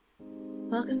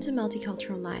Welcome to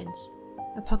Multicultural Minds,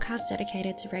 a podcast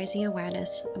dedicated to raising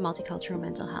awareness of multicultural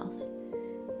mental health.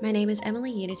 My name is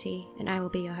Emily Unity, and I will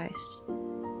be your host.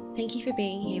 Thank you for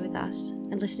being here with us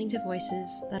and listening to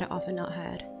voices that are often not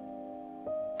heard.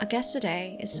 Our guest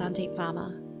today is Sandeep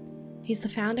Varma. He's the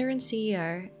founder and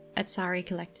CEO at Sari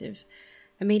Collective,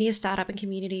 a media startup and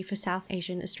community for South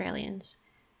Asian Australians.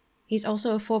 He's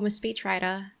also a former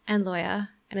speechwriter and lawyer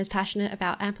and is passionate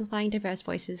about amplifying diverse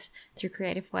voices through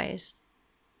creative ways.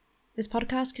 This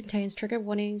podcast contains trigger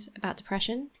warnings about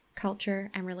depression, culture,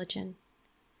 and religion.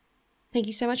 Thank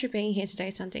you so much for being here today,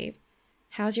 Sandeep.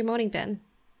 How's your morning been?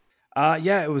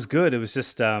 Yeah, it was good. It was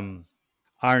just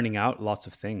ironing out lots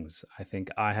of things. I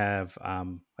think I have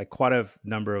quite a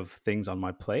number of things on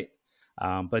my plate,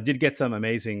 but I did get some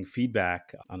amazing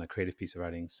feedback on a creative piece of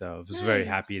writing. So I was very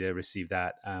happy to receive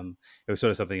that. It was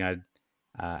sort of something I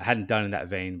hadn't done in that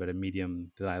vein, but a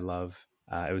medium that I love.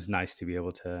 It was nice to be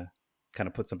able to kind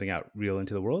of put something out real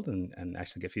into the world and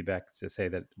actually get feedback to say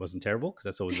that it wasn't terrible, because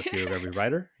that's always the fear of every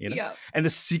writer, you know? Yeah. And the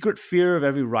secret fear of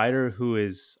every writer who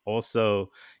is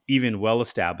also even well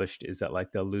established is that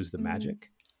like they'll lose the magic,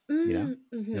 you know,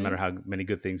 no matter how many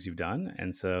good things you've done.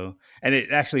 And so, and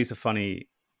it actually is a funny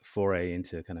foray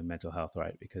into kind of mental health,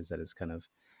 right? Because that is kind of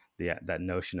that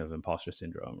notion of imposter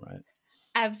syndrome, right?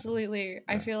 Absolutely.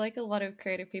 I feel like a lot of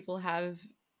creative people have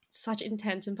such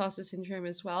intense imposter syndrome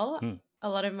as well. A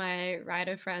lot of my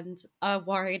writer friends are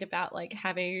worried about like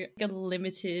having a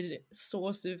limited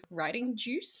source of writing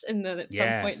juice, and then at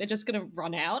some point they're just going to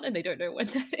run out and they don't know when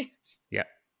that is. Yeah,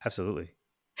 absolutely.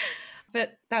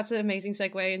 But that's an amazing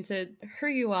segue into who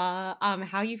you are,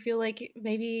 how you feel like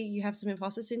maybe you have some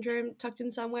imposter syndrome tucked in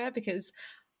somewhere, because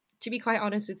to be quite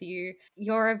honest with you,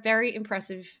 you're a very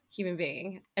impressive human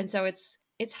being. And so it's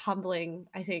humbling,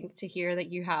 I think, to hear that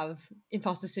you have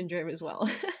imposter syndrome as well.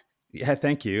 Yeah,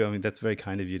 thank you. I mean, that's very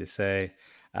kind of you to say.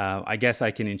 I guess I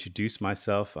can introduce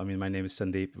myself. I mean, my name is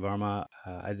Sandeep Varma.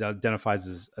 I identify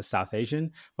as a South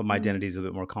Asian, but my identity is a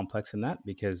bit more complex than that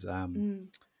because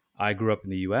I grew up in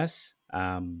the US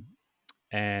and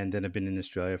then I've been in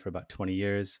Australia for about 20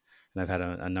 years. And I've had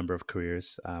a number of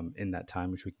careers in that time,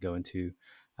 which we can go into.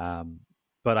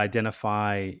 But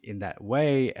identify in that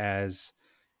way as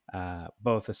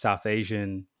both a South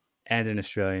Asian and an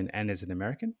Australian and as an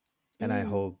American. And I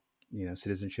hold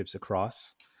citizenships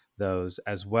across those,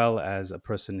 as well as a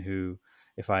person who,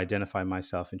 if I identify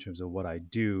myself in terms of what I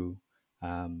do,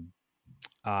 I'm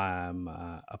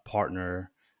a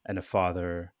partner and a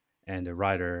father and a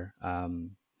writer,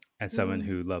 and someone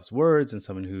who loves words and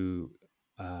someone who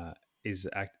is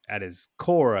at his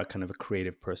core a kind of a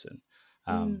creative person,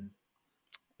 and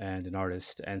an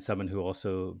artist, and someone who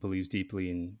also believes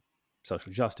deeply in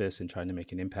social justice and trying to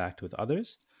make an impact with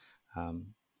others.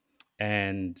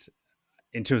 And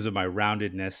in terms of my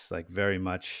roundedness, like very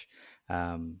much,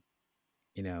 by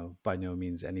no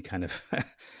means any kind of,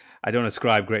 I don't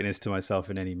ascribe greatness to myself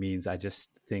in any means. I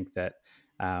just think that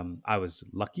I was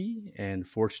lucky and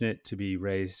fortunate to be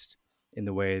raised in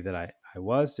the way that I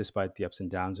was, despite the ups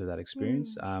and downs of that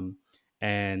experience,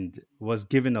 and was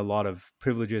given a lot of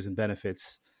privileges and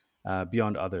benefits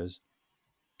beyond others.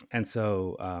 And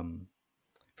so,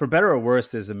 for better or worse,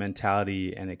 there's a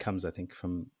mentality, and it comes, I think,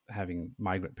 from having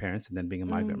migrant parents and then being a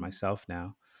migrant myself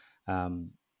now,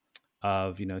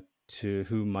 of, to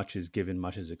whom much is given,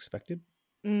 much is expected.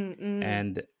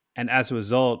 And as a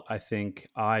result, I think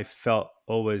I felt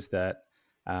always that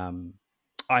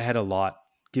I had a lot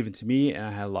given to me and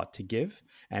I had a lot to give,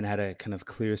 and had a kind of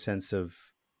clear sense of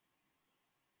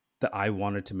that I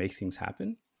wanted to make things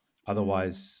happen.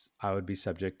 Otherwise, I would be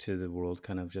subject to the world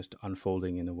kind of just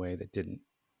unfolding in a way that didn't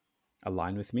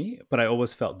align with me. But I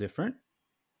always felt different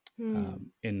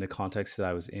in the context that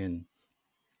I was in.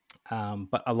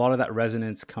 But a lot of that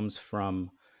resonance comes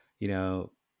from, whether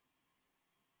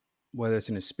it's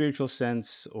in a spiritual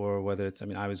sense or whether it's,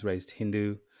 I was raised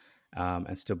Hindu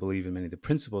and still believe in many of the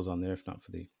principles on there, if not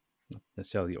for not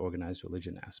necessarily the organized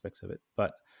religion aspects of it.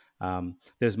 But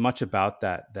there's much about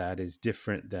that is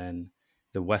different than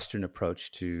the Western approach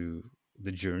to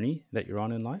the journey that you're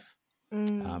on in life.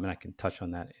 And I can touch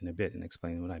on that in a bit and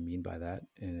explain what I mean by that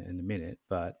in a minute.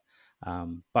 But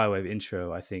by way of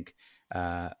intro, I think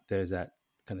there's that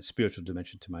kind of spiritual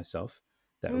dimension to myself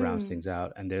that rounds things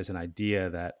out. And there's an idea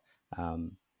that,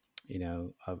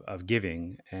 of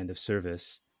giving and of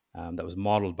service that was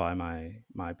modeled by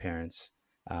my parents,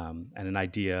 and an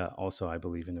idea also I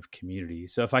believe in of community.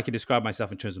 So if I could describe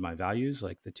myself in terms of my values,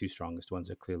 like the two strongest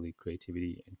ones are clearly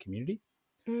creativity and community.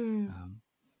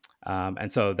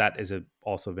 And so that is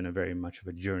also been a very much of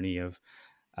a journey of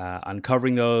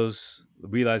uncovering those,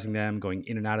 realizing them, going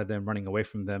in and out of them, running away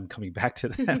from them, coming back to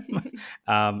them,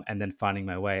 and then finding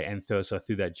my way. And so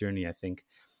through that journey, I think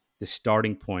the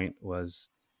starting point was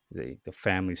the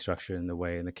family structure and the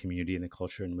way and the community and the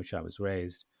culture in which I was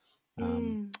raised.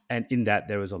 Mm, And in that,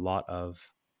 there was a lot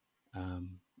of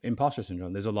imposter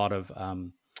syndrome. There's a lot of,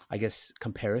 I guess,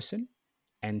 comparison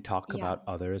and talk yeah. about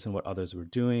others and what others were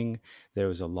doing. There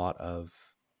was a lot of,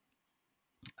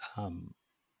 um,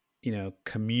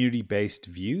 community based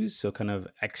views. So kind of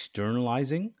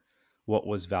externalizing what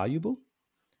was valuable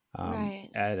Right.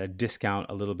 at a discount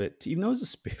a little bit, even though it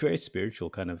was a very spiritual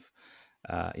kind of,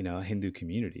 Hindu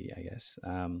community, I guess.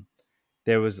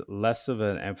 There was less of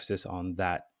an emphasis on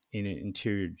that in an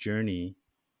interior journey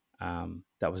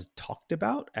that was talked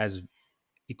about as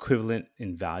equivalent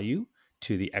in value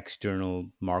to the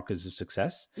external markers of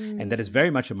success. And that is Mm,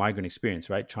 very much a migrant experience,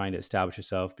 right? Trying to establish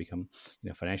yourself, become,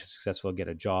 financially successful, get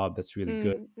a job that's really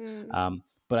good. mm.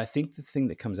 But I think the thing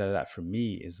that comes out of that for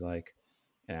me is like,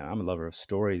 I'm a lover of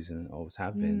stories and always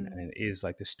have been, Mm. and it is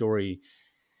like the story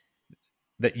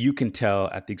that you can tell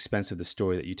at the expense of the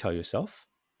story that you tell yourself,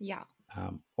 Yeah.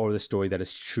 or the story that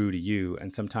is true to you.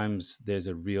 And sometimes there's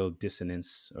a real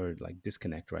dissonance or like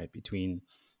disconnect, right, between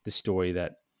the story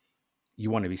that you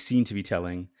want to be seen to be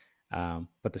telling,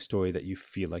 but the story that you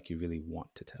feel like you really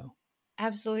want to tell.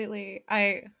 Absolutely.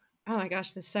 Oh my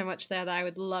gosh, there's so much there that I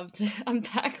would love to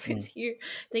unpack Mm, with you.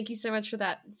 Thank you so much for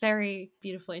that very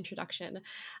beautiful introduction.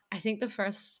 I think the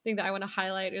first thing that I want to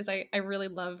highlight is I really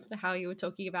love how you were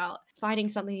talking about finding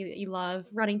something that you love,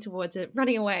 running towards it,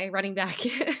 running away, running back.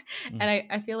 mm, And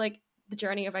I feel like the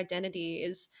journey of identity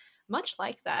is much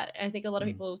like that. And I think a lot of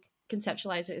mm, people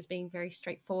conceptualize it as being very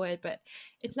straightforward, but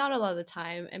it's not a lot of the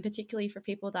time. And particularly for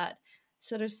people that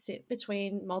sort of sit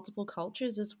between multiple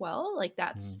cultures as well. Like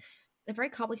that's mm. a very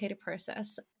complicated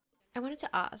process. I wanted to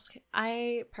ask,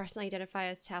 I personally identify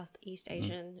as Southeast Mm.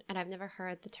 Asian, and I've never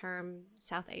heard the term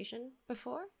South Asian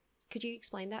before. Could you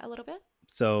explain that a little bit?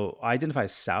 So I identify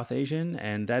as South Asian,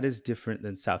 and that is different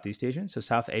than Southeast Asian. So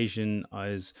South Asian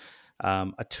is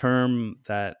a term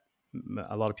that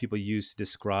a lot of people use to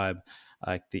describe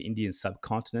like the Indian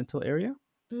subcontinental area.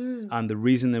 Mm, And the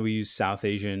reason that we use South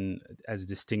Asian as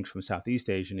distinct from Southeast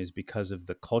Asian is because of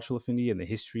the cultural affinity and the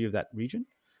history of that region.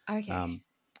 okay. Um,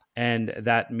 and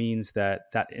that means that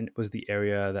was the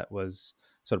area that was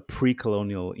sort of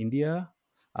pre-colonial India,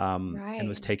 and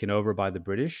was Right. taken over by the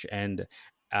British, and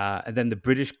then the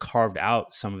British carved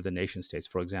out some of the nation states.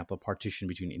 For example, partition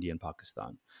between India and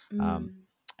Pakistan, um, Mm,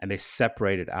 and they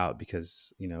separated out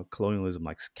because colonialism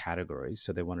likes categories,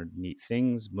 so they wanted neat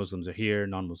things. Muslims are here,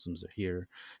 non-Muslims are here,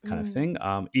 kind of mm, thing.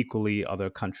 Equally, other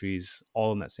countries,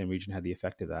 all in that same region, had the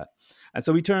effect of that, and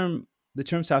so the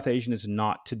term South Asian is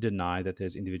not to deny that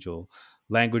there's individual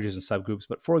languages and subgroups,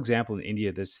 but for example, in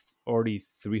India, there's already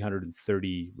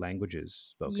 330 languages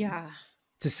spoken. yeah.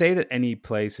 To say that any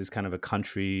place is kind of a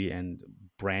country and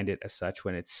brand it as such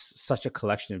when it's such a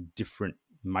collection of different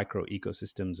micro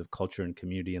ecosystems of culture and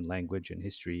community and language and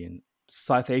history, and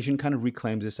South Asian kind of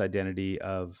reclaims this identity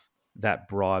of that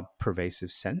broad,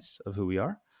 pervasive sense of who we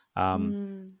are.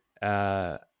 Um, Mm,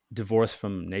 uh, Divorce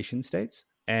from nation states,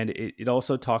 and it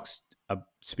also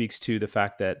speaks to the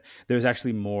fact that there's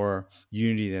actually more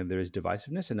unity than there is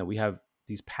divisiveness, and that we have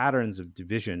these patterns of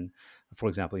division. For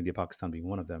example, India, Pakistan being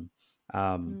one of them.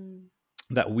 Um,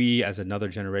 mm, that we, as another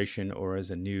generation or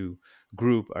as a new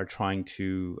group, are trying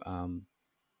to kind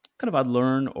of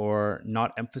unlearn or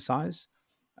not emphasize.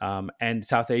 And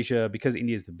South Asia, because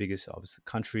India is the biggest, obviously,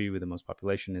 country with the most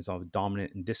population, is all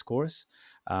dominant in discourse.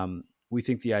 We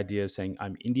think the idea of saying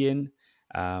 "I'm Indian"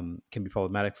 can be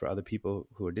problematic for other people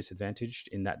who are disadvantaged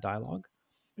in that dialogue,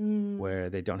 mm, where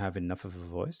they don't have enough of a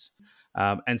voice.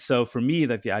 And so for me,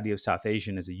 like the idea of South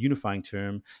Asian as a unifying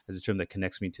term, as a term that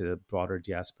connects me to the broader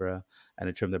diaspora and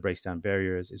a term that breaks down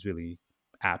barriers, is really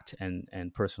apt and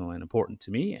personal and important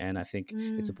to me. And I think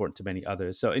it's mm, important to many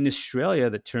others. So in Australia,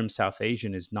 the term South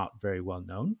Asian is not very well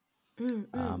known. mm,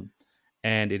 mm. Um,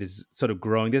 and it is sort of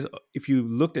growing. If you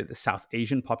looked at the South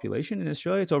Asian population in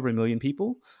Australia, it's over 1 million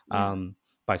people. Yeah. Um,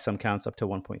 by some counts, up to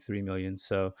 1.3 million.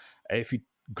 So if you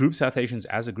group South Asians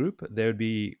as a group, they would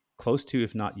be close to,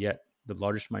 if not yet, the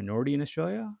largest minority in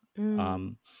Australia, Mm.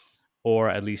 um, or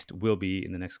at least will be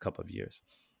in the next couple of years.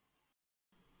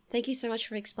 Thank you so much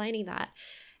for explaining that.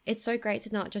 It's so great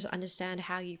to not just understand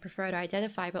how you prefer to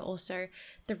identify, but also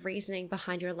the reasoning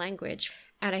behind your language.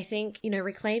 And I think,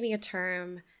 reclaiming a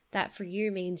term that for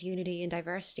you means unity and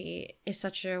diversity is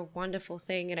such a wonderful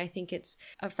thing. And I think it's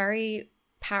a very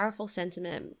powerful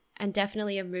sentiment and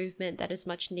definitely a movement that is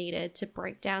much needed to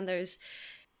break down those,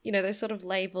 those sort of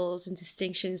labels and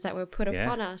distinctions that were put Yeah.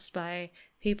 upon us by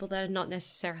people that are not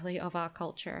necessarily of our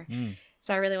culture. Mm.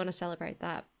 So I really want to celebrate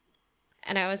that.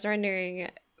 And I was wondering,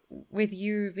 with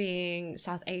you being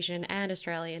South Asian and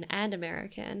Australian and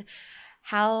American,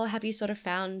 how have you sort of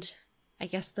found, I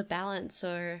guess, the balance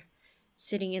or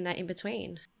sitting in that in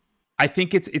between? I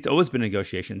think it's always been a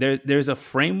negotiation. There's a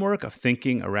framework of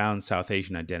thinking around South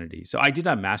Asian identity. So I did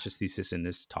a master's thesis in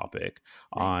this topic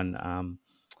Nice. on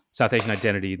South Asian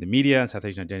identity in the media and South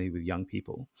Asian identity with young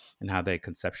people and how they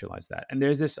conceptualize that. And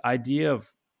there's this idea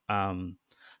of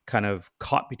kind of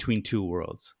caught between two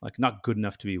worlds, like not good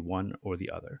enough to be one or the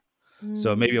other.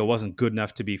 So maybe I Mm, wasn't good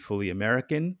enough to be fully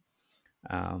American,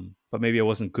 but maybe I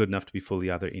wasn't good enough to be fully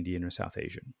either Indian or South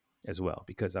Asian as well,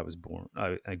 because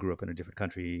I grew up in a different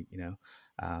country,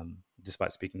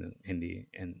 despite speaking Hindi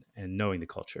and knowing the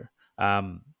culture.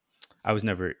 I was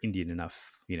never Indian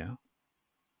enough.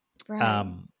 right.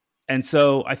 Um, and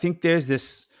so I think there's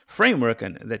this framework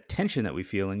and that tension that we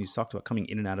feel, and you talked about coming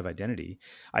in and out of identity.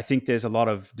 I think there's a lot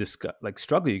of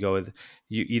struggle you go with.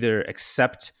 You either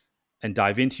accept and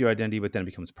dive into your identity, but then it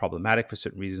becomes problematic for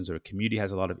certain reasons, or a community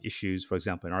has a lot of issues. For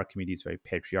example, in our community, it's very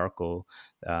patriarchal.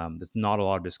 There's not a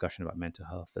lot of discussion about mental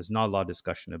health. There's not a lot of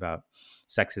discussion about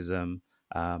sexism,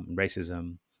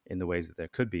 racism in the ways that there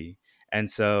could be. And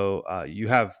so you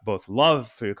have both love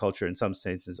for your culture in some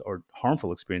senses, or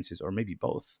harmful experiences, or maybe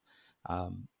both,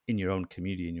 in your own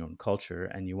community, in your own culture.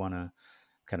 And you want to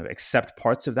kind of accept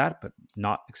parts of that, but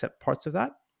not accept parts of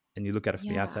that. And you look at it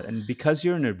from the outside. Yeah. And because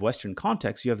you're in a Western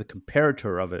context, you have the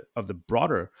comparator of it, of the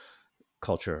broader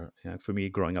culture. For me,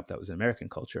 growing up, that was an American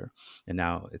culture, and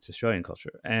now it's Australian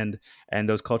culture. And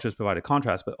those cultures provide a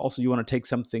contrast, but also you want to take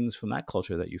some things from that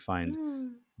culture that you find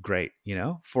Mm, great.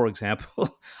 For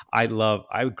example, I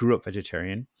grew up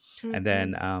vegetarian, and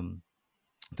mm-hmm. then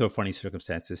through funny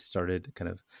circumstances started kind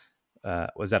of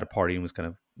was at a party and was kind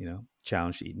of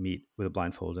challenged to eat meat with a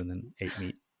blindfold, and then ate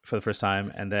meat for the first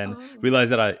time, and then Oh.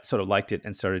 realized that I sort of liked it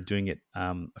and started doing it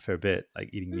a fair bit, like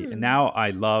eating meat. And Mm, now I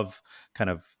love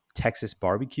kind of Texas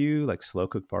barbecue, like slow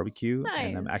cooked barbecue,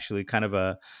 and I'm nice. actually kind of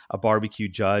a barbecue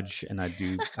judge, and I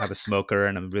do have a smoker,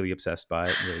 and I'm really obsessed by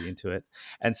it and really into it.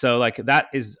 And so like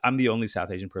I'm the only South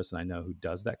Asian person I know who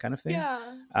does that kind of thing. Yeah.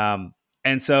 um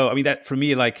and so I mean, that for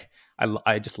me, like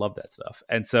I just love that stuff.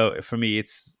 And so for me,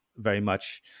 it's very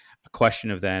much a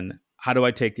question of then how do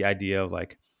I take the idea of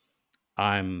like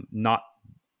I'm not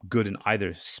good in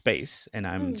either space and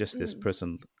I'm Mm, just this mm.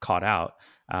 person caught out.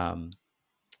 um,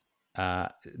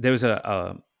 there was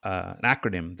an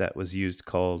acronym that was used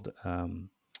called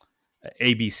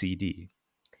ABCD,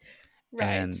 Right.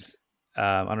 and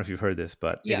I don't know if you've heard this,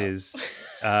 but it Yep. is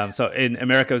so in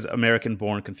America, it was American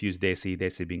born confused Desi,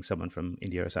 Desi being someone from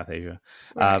India or South Asia.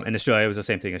 Right. In Australia, it was the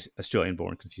same thing, Australian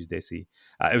born confused Desi.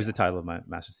 It was the title of my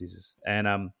master's thesis, and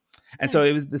so it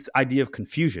Nice. was this idea of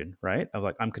confusion, right? Of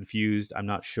like, I'm confused, I'm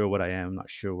not sure what I am, I'm not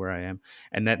sure where I am,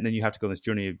 and then you have to go on this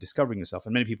journey of discovering yourself.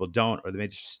 And many people don't, or they may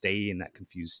just stay in that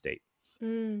confused state.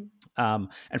 Mm, And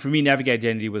for me, navigate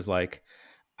identity was like,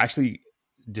 actually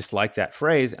dislike that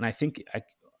phrase. And I think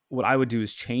what I would do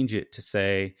is change it to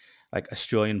say like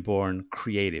Australian born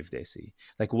creative Desi.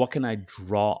 Like, what can I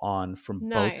draw on from both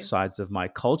nice. sides of my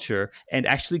culture and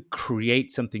actually create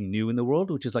something new in the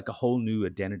world, which is like a whole new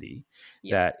identity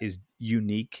Yeah. that is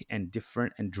unique and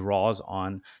different and draws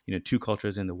on, two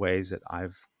cultures in the ways that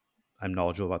I'm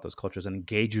knowledgeable about those cultures and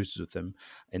engages with them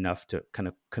enough to kind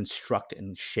of construct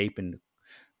and shape and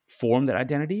form that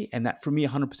identity. And that for me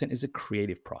 100% is a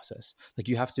creative process. Like,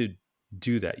 you have to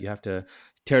do that. You have to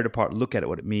tear it apart, look at it,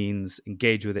 what it means,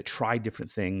 engage with it, try different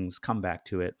things, come back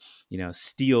to it,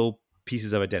 steal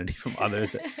pieces of identity from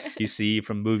others that you see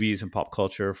from movies, from pop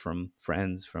culture, from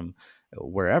friends, from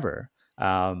wherever.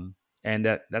 And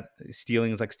that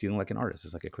stealing is like stealing like an artist.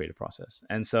 It's like a creative process.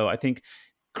 And so I think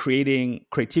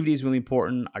creativity is really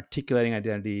important, articulating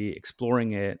identity,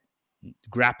 exploring it,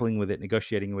 grappling with it,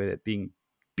 negotiating with it, being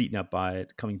beaten up by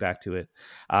it, coming back to it,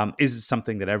 is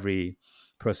something that every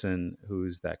person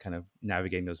who's that kind of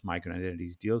navigating those migrant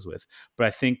identities deals with. But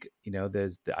I think,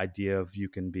 there's the idea of you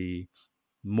can be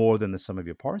more than the sum of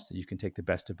your parts, that you can take the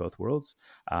best of both worlds.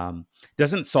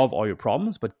 Doesn't solve all your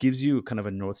problems, but gives you kind of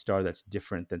a North Star that's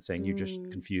different than saying you're just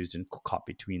Mm, confused and caught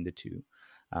between the two.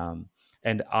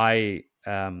 And I,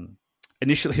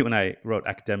 initially, when I wrote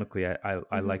academically, I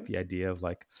like mm-hmm. the idea of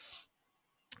like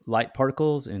light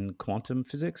particles in quantum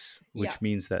physics, Yeah. which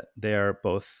means that they're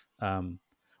both,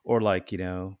 or like,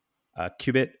 a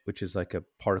qubit, which is like a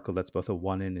particle that's both a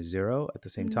one and a zero at the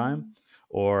same time, Mm,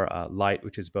 or light,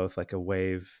 which is both like a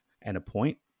wave and a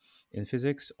point in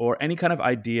physics, or any kind of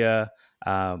idea.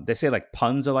 They say like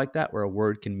puns are like that, where a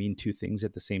word can mean two things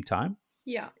at the same time.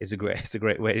 yeah. It's a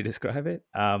great way to describe it.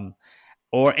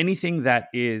 or anything that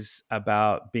is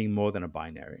about being more than a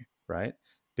binary, right?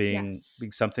 Yes.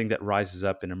 Being something that rises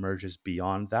up and emerges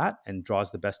beyond that and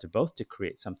draws the best of both to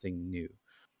create something new.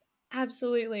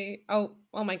 Absolutely. Oh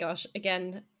my gosh.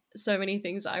 Again, so many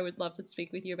things I would love to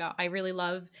speak with you about. I really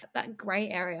love that gray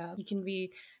area. You can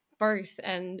be both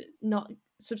and not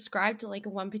subscribe to like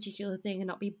one particular thing and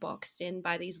not be boxed in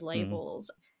by these Mm, labels.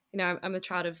 You know, I'm a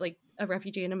child of like a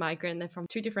refugee and a migrant. They're from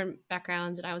two different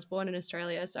backgrounds, and I was born in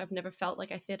Australia, so I've never felt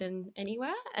like I fit in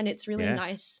anywhere. And it's really yeah.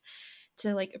 nice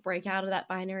to like break out of that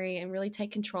binary and really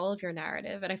take control of your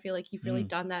narrative. And I feel like you've really Mm,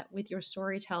 done that with your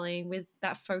storytelling, with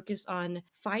that focus on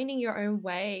finding your own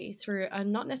way through a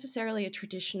not necessarily a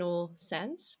traditional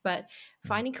sense, but mm,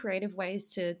 finding creative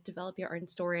ways to develop your own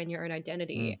story and your own mm,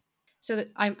 identity. So that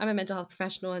I'm a mental health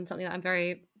professional, and something that I'm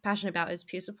very passionate about is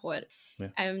peer support. yeah.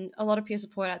 And a lot of peer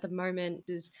support at the moment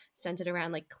is centered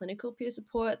around like clinical peer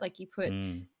support. Like you put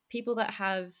Mm, people that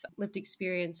have lived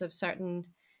experience of certain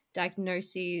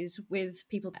diagnoses with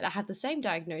people that have the same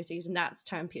diagnoses, and that's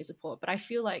termed peer support. But I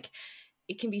feel like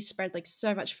it can be spread like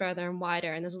so much further and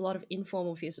wider, and there's a lot of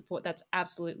informal peer support that's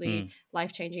absolutely mm,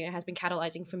 life changing. It has been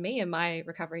catalyzing for me in my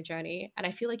recovery journey, and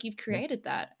I feel like you've yeah. created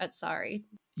that at Sari.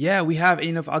 Yeah, we have.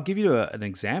 You know, I'll give you an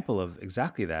example of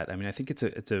exactly that. I mean, I think it's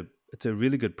a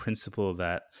really good principle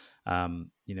that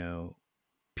you know,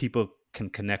 people can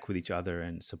connect with each other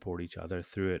and support each other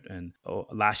through it. And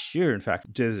last year, in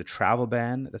fact, there's a travel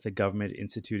ban that the government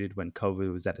instituted when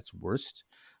COVID was at its worst.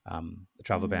 A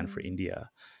travel ban for Mm. India.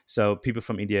 So people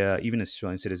from India, even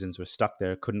Australian citizens, were stuck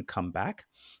there, couldn't come back,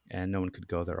 and no one could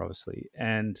go there, obviously.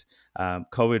 And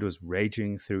COVID was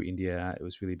raging through India. It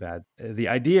was really bad. The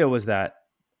idea was that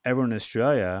everyone in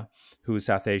Australia who was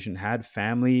South Asian had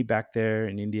family back there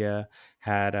in India,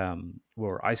 had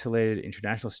were isolated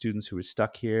international students who were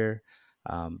stuck here,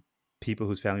 um, people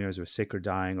whose family members were sick or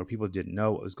dying, or people didn't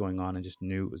know what was going on and just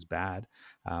knew it was bad.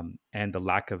 And the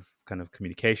lack of kind of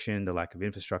communication, the lack of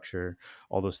infrastructure,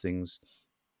 all those things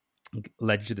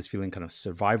led you to this feeling kind of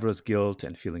survivor's guilt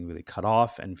and feeling really cut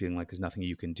off and feeling like there's nothing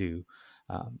you can do.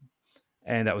 Um,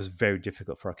 and that was very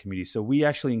difficult for our community. So we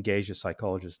actually engaged a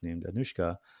psychologist named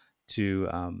Anushka to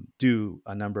do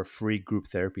a number of free group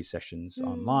therapy sessions Mm.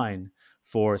 online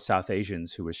for South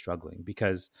Asians who were struggling.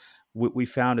 Because what we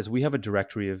found is we have a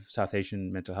directory of South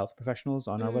Asian mental health professionals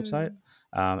on our website,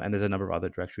 Mm. and there's a number of other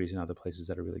directories in other places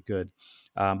that are really good.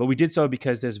 But we did so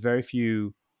because there's very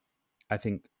few, I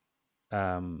think,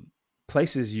 um,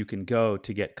 places you can go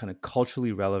to get kind of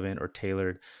culturally relevant or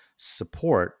tailored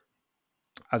support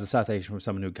as a South Asian from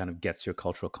someone who kind of gets your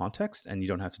cultural context, and you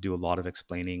don't have to do a lot of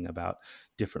explaining about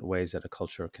different ways that a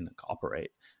culture can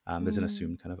operate. There's an Mm.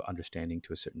 assumed kind of understanding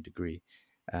to a certain degree,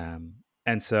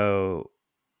 and so.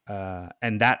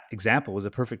 And that example was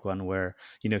a perfect one where,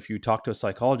 you know, if you talk to a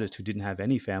psychologist who didn't have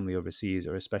any family overseas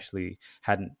or especially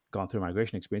hadn't gone through a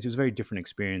migration experience, it was a very different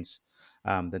experience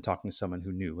than talking to someone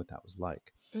who knew what that was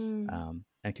like, Mm.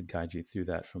 and could guide you through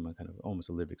that from a kind of almost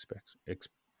a lived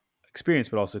experience,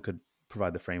 but also could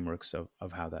provide the frameworks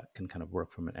of how that can kind of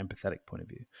work from an empathetic point of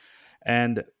view.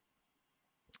 And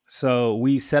so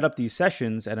we set up these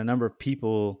sessions, and a number of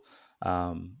people,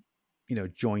 um, you know,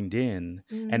 joined in,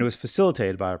 and it Mm. was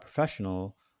facilitated by our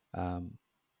um,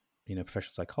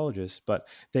 professional psychologists. But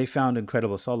they found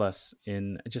incredible solace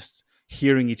in just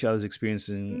hearing each other's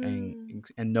experiences Mm.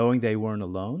 and knowing they weren't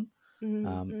alone, Mm.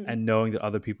 Mm. and knowing that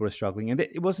other people are struggling. And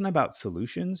it wasn't about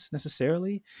solutions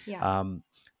necessarily. Yeah. Um,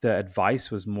 the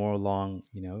advice was more along,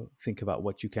 you know, think about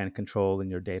what you can control in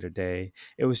your day to day.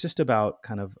 It was just about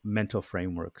kind of mental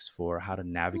frameworks for how to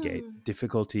navigate Mm.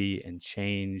 difficulty and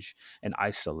change and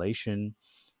isolation.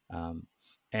 Um,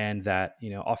 and that, you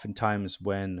know, oftentimes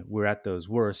when we're at those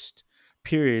worst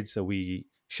periods, so we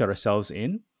shut ourselves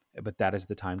in, but that is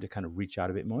the time to kind of reach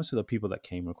out a bit more. So the people that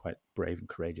came were quite brave and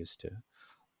courageous to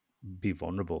be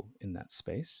vulnerable in that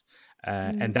space,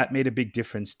 and Mm. that made a big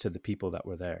difference to the people that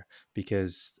were there,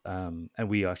 because and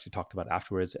we actually talked about it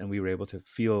afterwards, and we were able to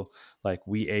feel like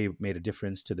made a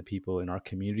difference to the people in our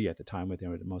community at the time when they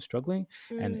were the most struggling,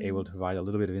 and able to Mm. provide a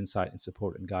little bit of insight and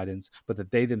support and guidance, but that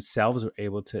they themselves were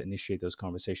able to initiate those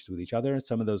conversations with each other, and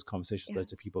some of those conversations led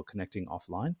to Yes. people connecting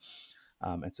offline,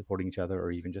 and supporting each other,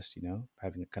 or even just, you know,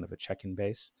 having a kind of a check-in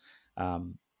base.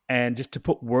 Um, and just to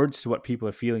put words to what people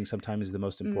are feeling sometimes is the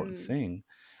most important Mm. thing.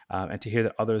 And to hear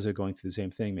that others are going through the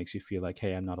same thing makes you feel like,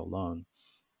 hey, I'm not alone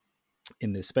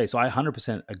in this space. So I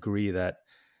 100% agree that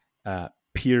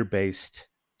peer-based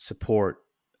support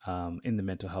in the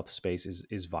mental health space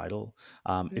is vital.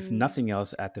 If Mm. nothing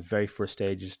else, at the very first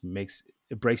stage, just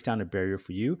it breaks down a barrier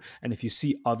for you. And if you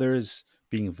see others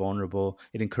being vulnerable.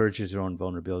 It encourages your own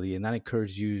vulnerability, and that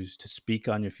encourages you to speak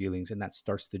on your feelings, and that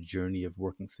starts the journey of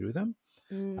working through them.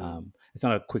 Mm. It's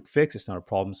not a quick fix, it's not a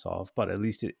problem solve, but at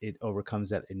least it overcomes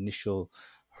that initial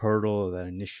hurdle, that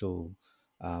initial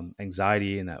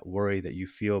anxiety and that worry that you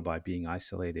feel by being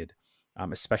isolated,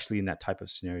 especially in that type of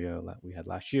scenario that we had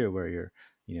last year, where you're,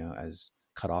 as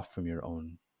cut off from your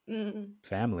own Mm.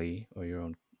 family or your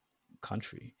own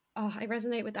country. Oh, I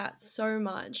resonate with that so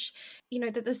much.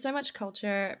 That there's so much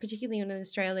culture, particularly in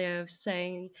Australia, of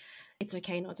saying it's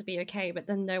okay not to be okay, but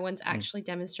then no one's Mm, actually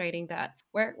demonstrating that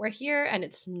we're here and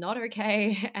it's not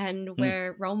okay, and mm,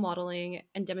 we're role modeling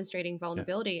and demonstrating yeah,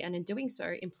 vulnerability, and in doing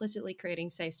so, implicitly creating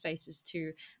safe spaces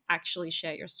to actually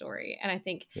share your story. And I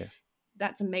think yeah,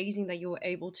 that's amazing that you were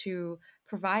able to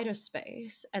provide a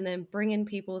space and then bring in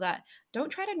people that don't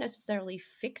try to necessarily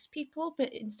fix people,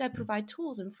 but instead mm, provide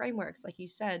tools and frameworks, like you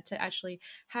said, to actually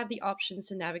have the options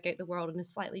to navigate the world in a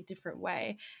slightly different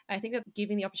way. And I think that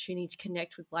giving the opportunity to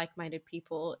connect with like-minded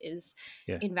people is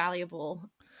yeah. invaluable.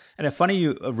 And a funny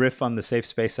you riff on the safe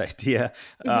space idea.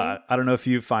 Hmm. I don't know if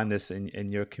you find this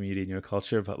in your community, in your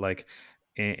culture, but like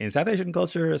in South Asian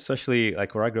culture, especially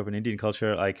like where I grew up in Indian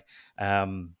culture, like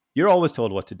you're always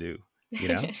told what to do. You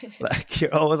know, like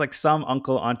you're always like some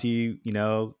uncle, auntie,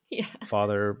 Yeah.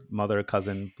 father, mother,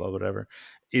 cousin, blah, whatever,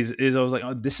 is always like,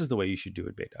 oh, this is the way you should do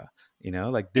it, beta.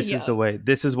 Like this is Yeah. the way.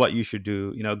 This is what you should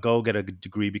do. Go get a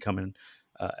degree, become an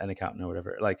accountant or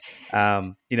whatever. Like,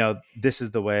 this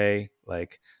is the way.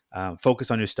 Like,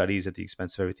 focus on your studies at the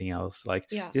expense of everything else. Like,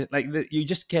 Yeah. you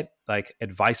just get like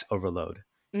advice overload.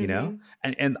 You know,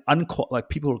 Hmm. and like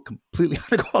people are completely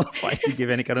unqualified to give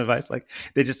any kind of advice. Like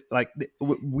they just like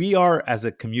we are as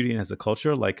a community and as a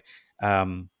culture. Like,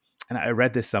 and I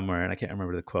read this somewhere, and I can't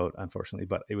remember the quote, unfortunately,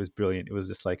 but it was brilliant. It was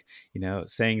just like,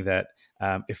 saying that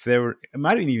if there were, it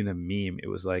might have been even a meme. It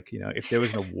was like, if there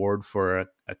was an award for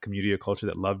a community or culture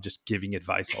that loved just giving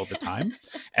advice all the time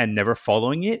and never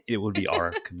following it, it would be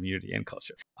our community and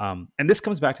culture. And this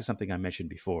comes back to something I mentioned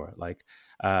before, like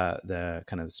the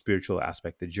kind of spiritual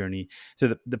aspect, the journey.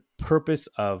 So the purpose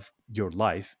of your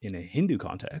life in a Hindu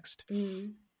context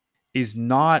Mm. is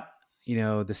not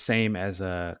the same as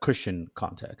a Christian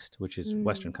context, which is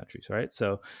Western Mm. countries, right?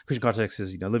 So Christian context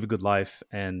is live a good life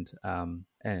and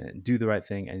do the right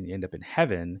thing and you end up in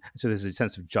heaven. So there's a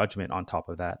sense of judgment on top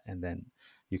of that, and then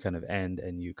you kind of end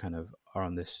and you kind of are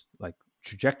on this like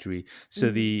trajectory.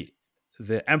 So Mm.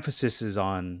 the emphasis is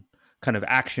on kind of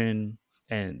action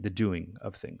and the doing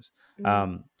of things. Mm.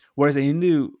 Um, Whereas the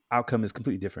Hindu outcome is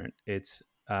completely different. It's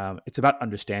about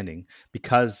understanding,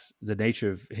 because the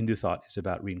nature of Hindu thought is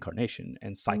about reincarnation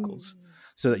and Mm. cycles,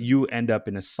 so that Mm. you end up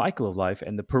in a cycle of life,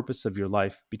 and the purpose of your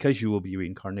life, because you will be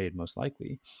reincarnated most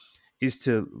likely, is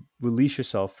to release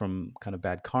yourself from kind of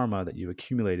bad karma that you've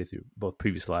accumulated through both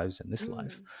previous lives and this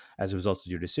life Mm. as a result of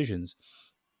your decisions.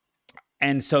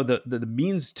 And so the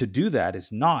means to do that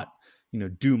is not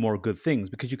do more good things,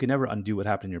 because you can never undo what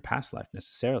happened in your past life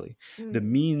necessarily. The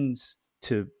Mm. means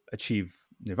to achieve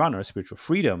nirvana or spiritual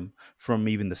freedom from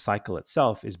even the cycle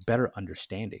itself is better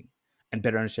understanding, and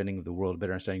better understanding of the world,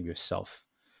 better understanding of yourself.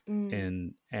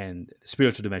 Mm. And the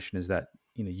spiritual dimension is that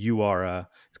you are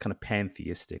it's kind of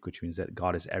pantheistic, which means that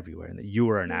God is everywhere, and that you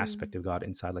are an Mm. aspect of God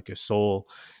inside. Like your soul's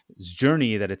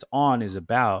journey that it's on is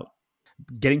about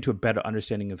getting to a better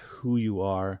understanding of who you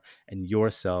are and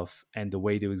yourself and the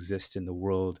way to exist in the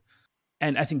world.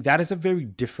 And I think that is a very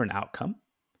different outcome.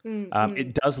 Mm. It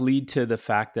Mm. does lead to the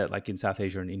fact that, like in South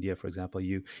Asia and India, for example,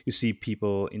 you see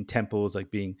people in temples like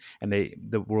being, and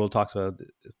the world talks about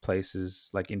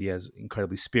places like India as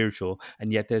incredibly spiritual,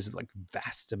 and yet there's like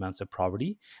vast amounts of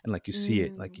poverty, and like you see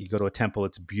it, like Mm. you go to a temple,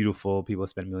 it's beautiful, people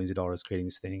spend millions of dollars creating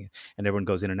this thing, and everyone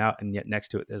goes in and out, and yet next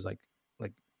to it there's like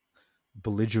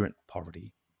belligerent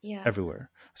poverty Yeah.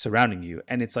 everywhere surrounding you.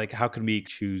 And it's like, how can we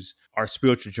choose our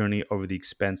spiritual journey over the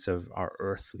expense of our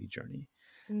earthly journey?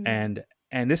 Mm.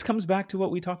 And this comes back to what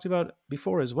we talked about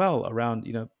before as well, around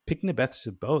picking the best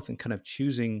of both and kind of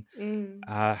choosing Mm.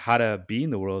 how to be in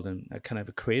the world, and a kind of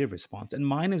a creative response. And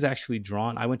mine is actually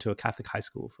drawn, I went to a Catholic high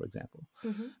school, for example.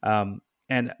 Mhm. um,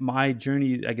 and my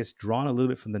journey, I guess, drawn a little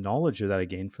bit from the knowledge that I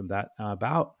gained from that,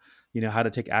 about how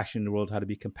to take action in the world, how to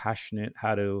be compassionate,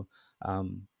 how to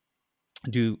um,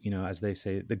 do, as they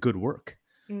say, the good work,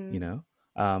 you Mm. know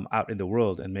out in the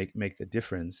world, and make the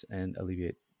difference and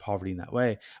alleviate poverty in that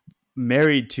way,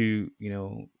 married to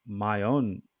my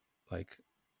own like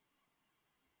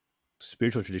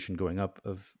spiritual tradition growing up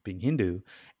of being Hindu,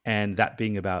 and that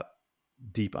being about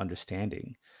deep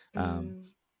understanding, um, Mm.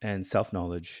 and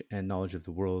self-knowledge and knowledge of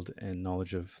the world and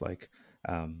knowledge of like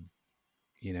um,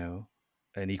 you know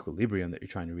an equilibrium that you're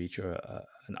trying to reach, or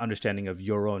an understanding of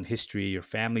your own history, your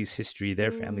family's history,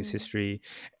 their family's Mm, history,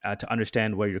 to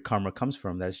understand where your karma comes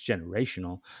from. That's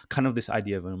generational. Kind of this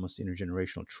idea of almost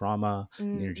intergenerational trauma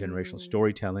and mm, intergenerational mm,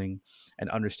 storytelling, and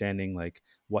understanding like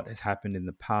what has happened in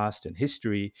the past and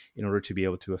history in order to be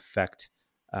able to affect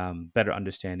better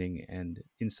understanding and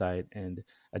insight and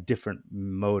a different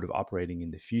mode of operating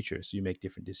in the future. So you make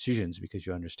different decisions because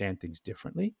you understand things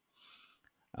differently,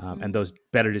 and those mm,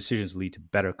 better decisions lead to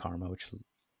better karma, which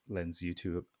lends you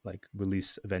to like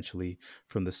release eventually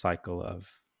from the cycle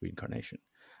of reincarnation.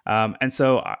 And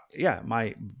so yeah,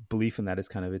 my belief in that is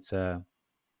kind of it's a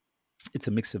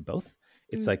mix of both.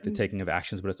 It's mm, like the mm. taking of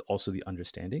actions, but it's also the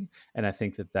understanding. And I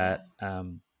think that Yeah.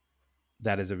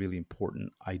 that is a really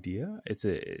important idea. It's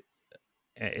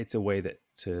a way that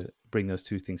to bring those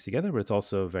two things together, but it's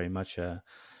also very much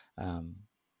um,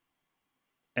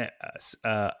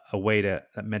 a way to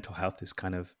that mental health is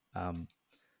kind of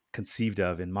conceived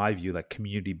of, in my view, like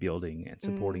community building and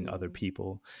supporting other Mm.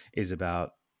 people is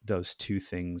about those two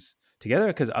things together.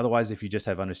 Because otherwise, if you just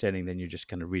have understanding, then you're just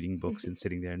kind of reading books and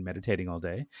sitting there and meditating all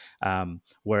day.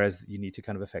 Whereas you need to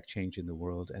kind of affect change in the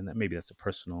world, and that maybe that's a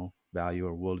personal value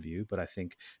or worldview. But I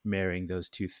think marrying those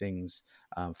two things,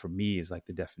 for me, is like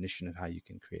the definition of how you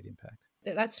can create impact.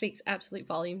 That speaks absolute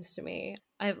volumes to me.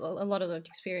 I have a lot of lived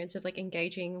experience of like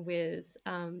engaging with,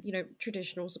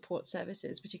 traditional support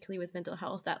services, particularly with mental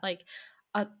health, that like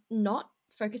are not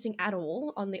focusing at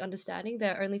all on the understanding.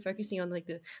 They're only focusing on like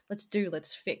the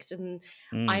let's fix. And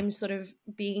Mm, I'm sort of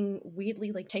being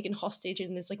weirdly like taken hostage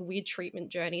in this like weird treatment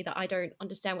journey that I don't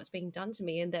understand what's being done to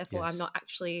me, and therefore I'm yes. not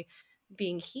actually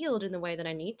being healed in the way that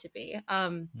I need to be.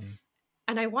 Mm.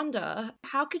 And I wonder,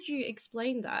 how could you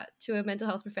explain that to a mental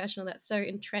health professional that's so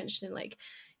entrenched in like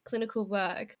clinical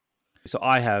work? So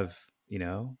I have,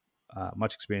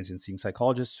 much experience in seeing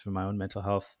psychologists for my own mental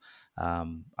health.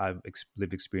 I've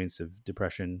lived experience of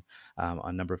depression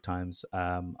a number of times,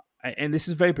 and this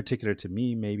is very particular to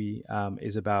me. Maybe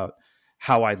is about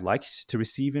how I liked to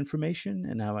receive information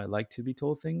and how I like to be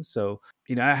told things. So,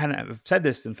 I've said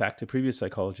this, in fact, to previous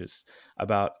psychologists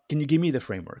about, can you give me the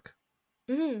framework?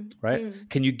 Mm, Right? mm,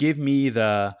 Can you give me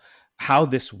the how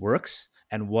this works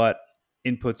and what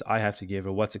inputs I have to give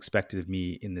or what's expected of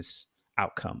me in this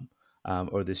outcome,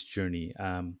 or this journey,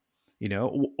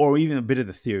 or even a bit of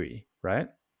the theory, right?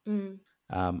 mm.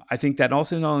 I think that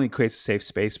also not only creates a safe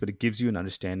space, but it gives you an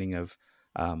understanding of,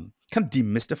 kind of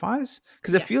demystifies,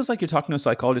 because it feels like Yes. you're talking to a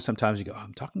psychologist. Sometimes you go, oh,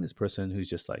 I'm talking to this person who's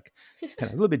just like kind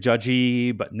of a little bit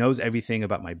judgy, but knows everything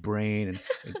about my brain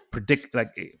and predict,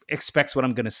 like expects what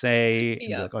I'm going to say, and be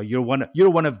Yep. like, oh, you're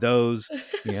one of those,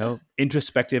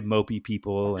 introspective mopey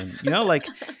people, and like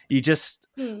you just,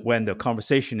 Mm, when the mm.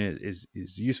 conversation is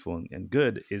useful and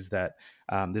good, is that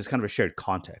there's kind of a shared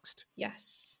context,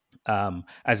 Yes.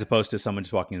 as opposed to someone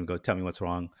just walking in and go, tell me what's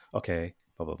wrong. Okay,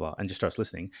 blah, blah, blah. And just starts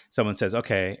listening. Someone says,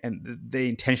 okay. And they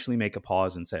intentionally make a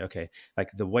pause and say, okay, like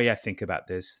the way I think about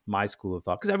this, my school of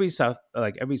thought, because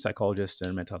every psychologist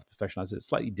and mental health professional has a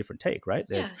slightly different take, right?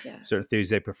 They have Yeah, yeah. certain theories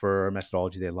they prefer, or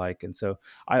methodology they like. And so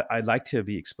I like to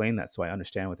be explained that, so I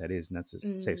understand what that is. And that's a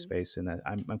safe Mm, space. And that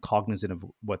I'm cognizant of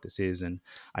what this is. And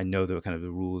I know the kind of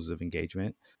the rules of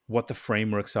engagement, what the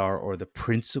frameworks are or the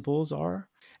principles are.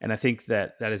 And I think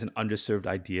that that is an underserved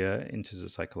idea into the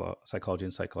psychology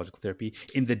and psychological therapy,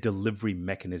 in the delivery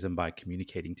mechanism by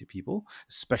communicating to people,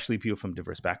 especially people from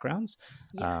diverse backgrounds.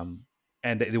 Um, yes.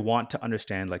 and they want to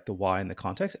understand like the why and the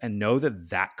context, and know that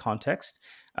that context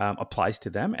applies to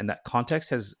them. And that context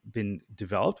has been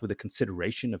developed with a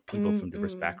consideration of people Mm, from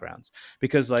diverse mm. backgrounds.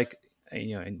 Because like,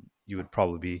 and you would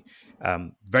probably be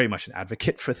very much an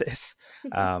advocate for this.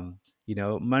 Um,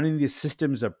 many of these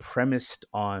systems are premised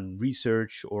on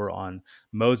research or on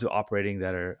modes of operating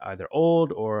that are either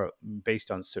old or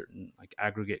based on certain like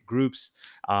aggregate groups.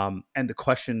 And the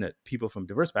question that people from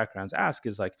diverse backgrounds ask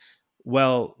is like,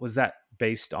 well, was that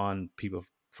based on people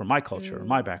from my culture or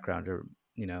my Mm, background, or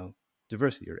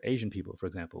diversity, or Asian people, for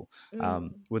example?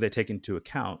 mm, Were they taken into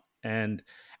account? And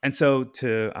so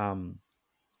to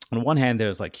on one hand,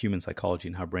 there's like human psychology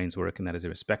and how brains work, and that is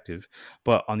irrespective.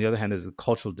 But on the other hand, there's the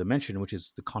cultural dimension, which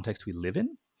is the context we live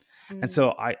in. And mm, so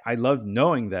I love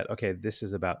knowing that, okay, this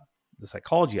is about the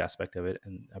psychology aspect of it,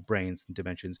 and brains and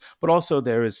dimensions, but also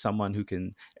there is someone who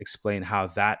can explain how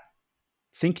that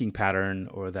thinking pattern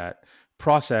or that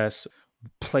process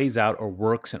plays out or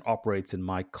works and operates in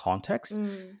my context.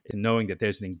 mm, And knowing that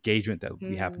there's an engagement that will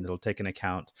be happening that mm. will take into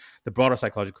account the broader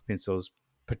psychological principles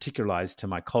particularized to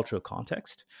my cultural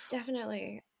context.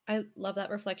 Definitely. I love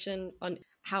that reflection on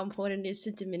how important it is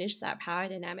to diminish that power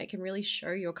dynamic and really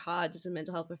show your cards as a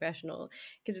mental health professional,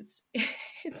 because it's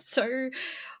it's so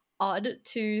odd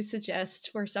to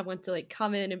suggest for someone to like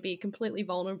come in and be completely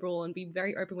vulnerable and be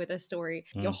very open with their story.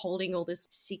 You're holding all this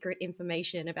secret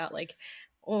information about like,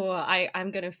 oh,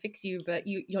 I'm gonna fix you, but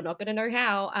you're not gonna know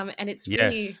how. And it's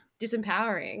really Yes.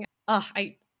 disempowering.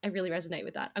 I really resonate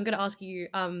with that. I'm gonna ask you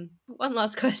one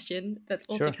last question that's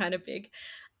also Sure. kind of big.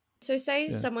 So say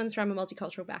Yeah. someone's from a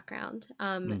multicultural background,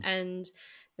 Mm. and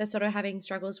they're sort of having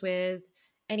struggles with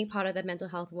any part of their mental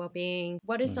health well-being.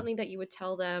 What is Mm. something that you would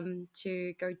tell them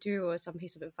to go do, or some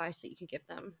piece of advice that you could give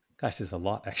them? Gosh, there's a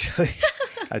lot actually.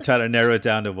 I try to narrow it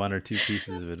down to one or two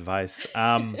pieces of advice.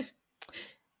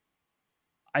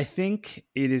 I think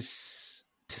it is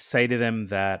to say to them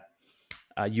that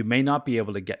you may not be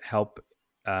able to get help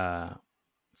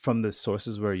from the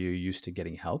sources where you're used to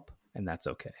getting help, and that's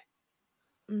okay.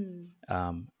 Mm,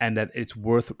 And that it's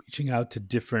worth reaching out to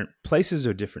different places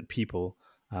or different people,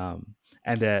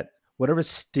 and that whatever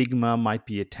stigma might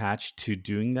be attached to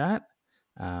doing that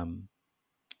um,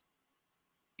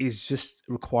 is just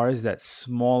requires that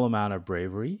small amount of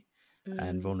bravery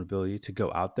and mm, vulnerability to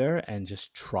go out there and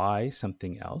just try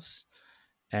something else.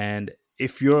 And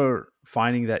if you're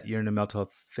finding that you're in a mental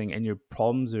health thing and your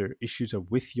problems or issues are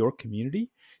with your community,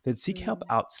 then seek help mm,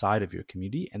 outside of your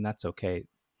community, and that's okay.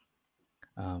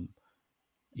 Um,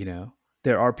 you know,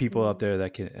 there are people out mm, there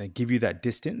that can give you that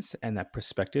distance and that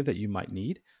perspective that you might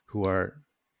need, who are,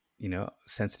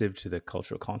 sensitive to the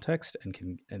cultural context and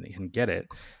can get it.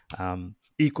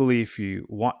 Equally, if you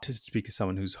want to speak to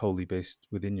someone who's wholly based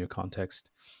within your context,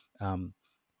 um,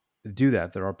 do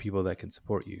that. There are people that can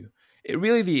support you.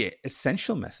 The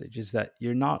essential message is that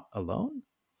you're not alone.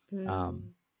 Um, mm,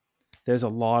 there's a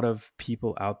lot of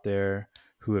people out there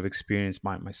who have experienced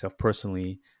myself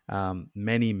personally.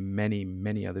 Many, many,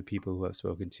 many other people who I've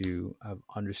spoken to have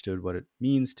understood what it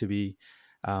means to be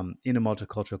in a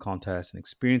multicultural context and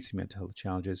experiencing mental health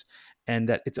challenges, and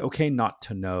that it's okay not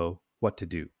to know what to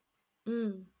do.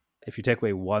 mm, If you take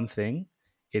away one thing,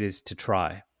 it is to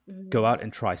try. Go mm. out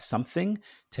and try something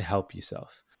to help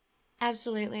yourself.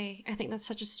 Absolutely. I think that's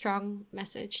such a strong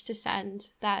message to send,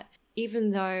 that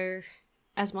even though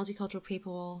as multicultural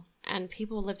people and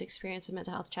people with lived experience of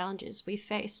mental health challenges, we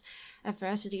face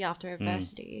adversity after Mm,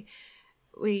 adversity,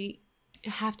 we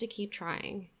have to keep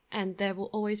trying, and there will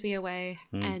always be a way,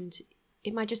 mm. and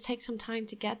it might just take some time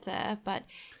to get there, but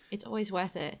it's always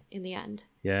worth it in the end.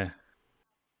 Yeah,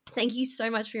 Thank you so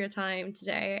much for your time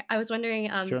today. I was wondering,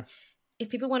 sure. if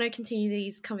people want to continue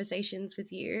these conversations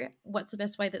with you, what's the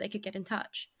best way that they could get in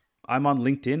touch? I'm on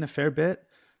LinkedIn a fair bit.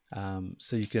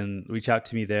 So you can reach out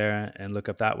to me there and look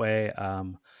up that way.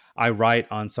 I write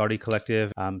on Sardi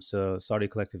Collective. So Sardi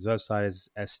Collective's website is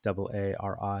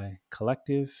SAARI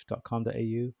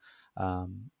collective.com.au.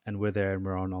 And we're there, and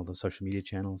we're on all the social media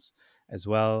channels as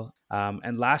well.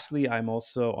 And lastly, I'm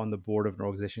also on the board of an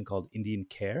organization called Indian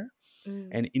Care. Mm,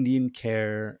 And Indian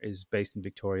Care is based in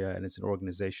Victoria, and it's an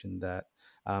organization that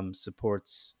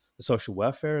supports the social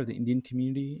welfare of the Indian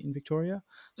community in Victoria.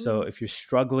 So mm, if you're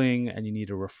struggling and you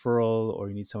need a referral, or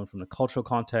you need someone from the cultural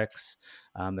context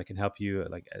that can help you,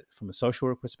 like from a social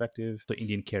work perspective, so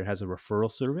Indian Care has a referral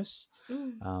service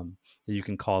mm. that you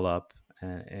can call up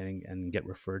and get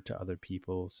referred to other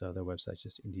people. So their website's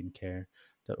just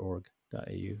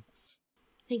indiancare.org.au.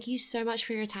 Thank you so much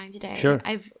for your time today. Sure.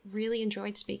 I've really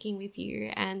enjoyed speaking with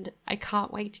you, and I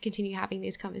can't wait to continue having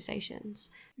these conversations.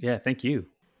 Yeah, thank you.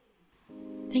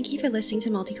 Thank you for listening to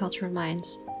Multicultural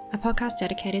Minds, a podcast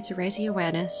dedicated to raising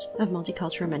awareness of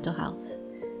multicultural mental health.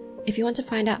 If you want to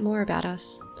find out more about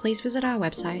us, please visit our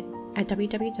website at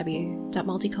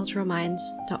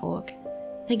www.multiculturalminds.org.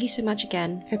 Thank you so much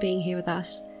again for being here with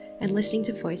us and listening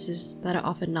to voices that are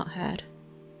often not heard.